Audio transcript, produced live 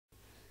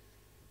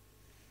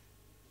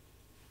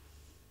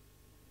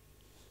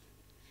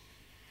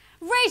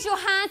raise your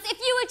hands if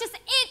you were just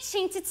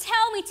itching to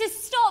tell me to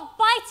stop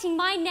biting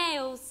my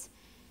nails.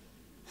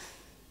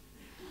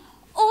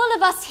 All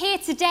of us here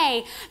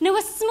today know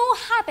a small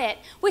habit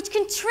which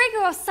can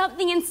trigger off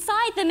something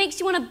inside that makes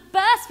you want to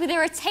burst with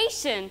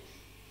irritation.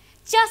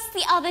 Just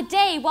the other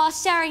day, while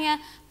sharing a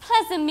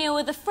pleasant meal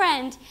with a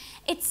friend,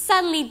 it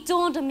suddenly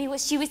dawned on me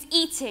what she was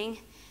eating.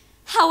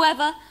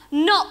 However,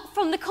 not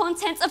from the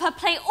contents of her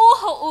plate or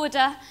her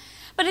order,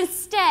 but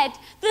instead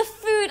the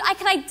food I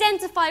could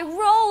identify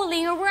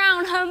rolling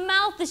around her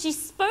mouth as she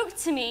spoke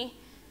to me.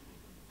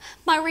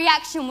 My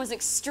reaction was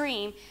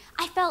extreme.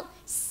 I felt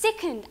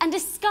sickened and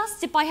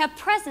disgusted by her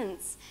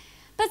presence.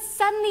 But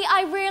suddenly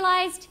I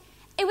realized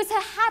it was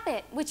her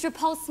habit which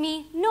repulsed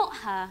me, not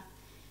her.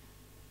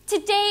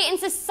 Today in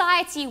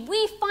society,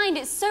 we find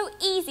it so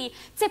easy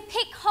to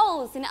pick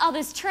holes in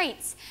others'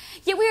 traits,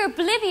 yet we are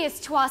oblivious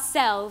to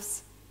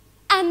ourselves.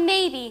 And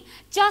maybe,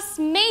 just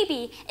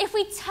maybe, if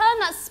we turn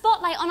that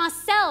spotlight on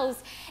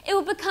ourselves, it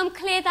will become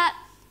clear that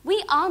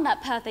we aren't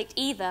that perfect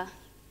either.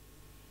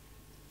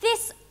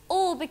 This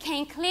all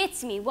became clear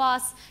to me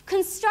whilst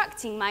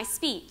constructing my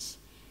speech.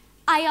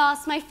 I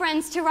asked my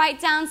friends to write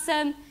down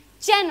some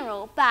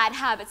general bad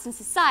habits in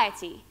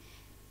society,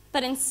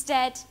 but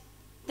instead,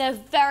 their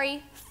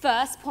very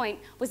first point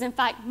was in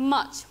fact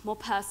much more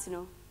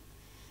personal.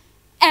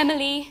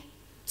 Emily,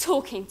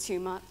 talking too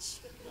much.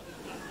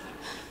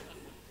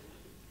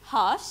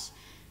 Harsh,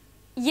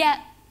 yet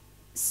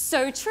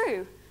so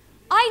true.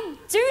 I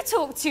do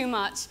talk too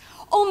much,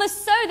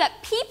 almost so that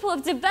people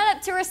have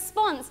developed a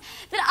response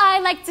that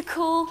I like to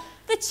call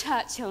the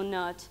Churchill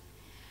nod,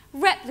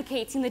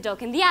 replicating the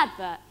dog in the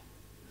advert.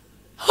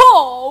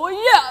 Oh,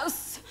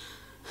 yes!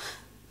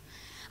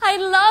 I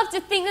love to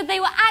think that they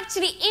were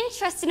actually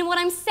interested in what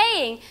I'm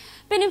saying,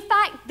 but in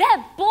fact,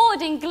 they're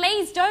bored and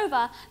glazed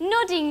over,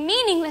 nodding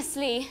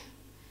meaninglessly.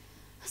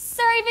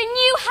 Sir, even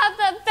you have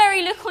that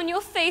very look on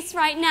your face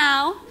right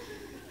now.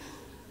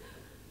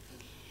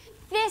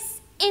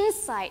 This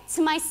insight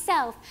to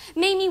myself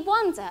made me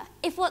wonder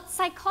if what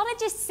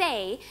psychologists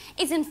say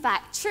is in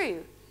fact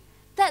true,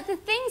 that the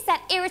things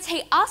that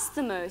irritate us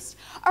the most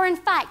are in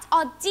fact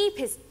our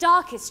deepest,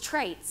 darkest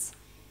traits.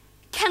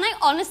 Can I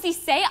honestly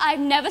say I've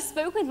never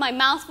spoken with my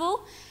mouth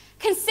full,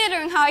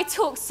 considering how I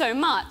talk so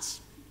much?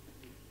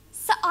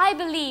 So I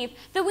believe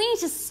that we need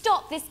to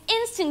stop this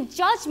instant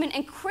judgment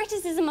and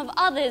criticism of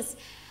others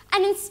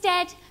and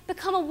instead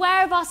become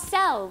aware of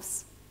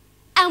ourselves.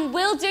 And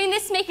will doing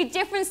this make a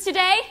difference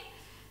today?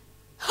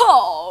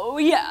 Oh,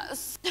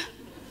 yes.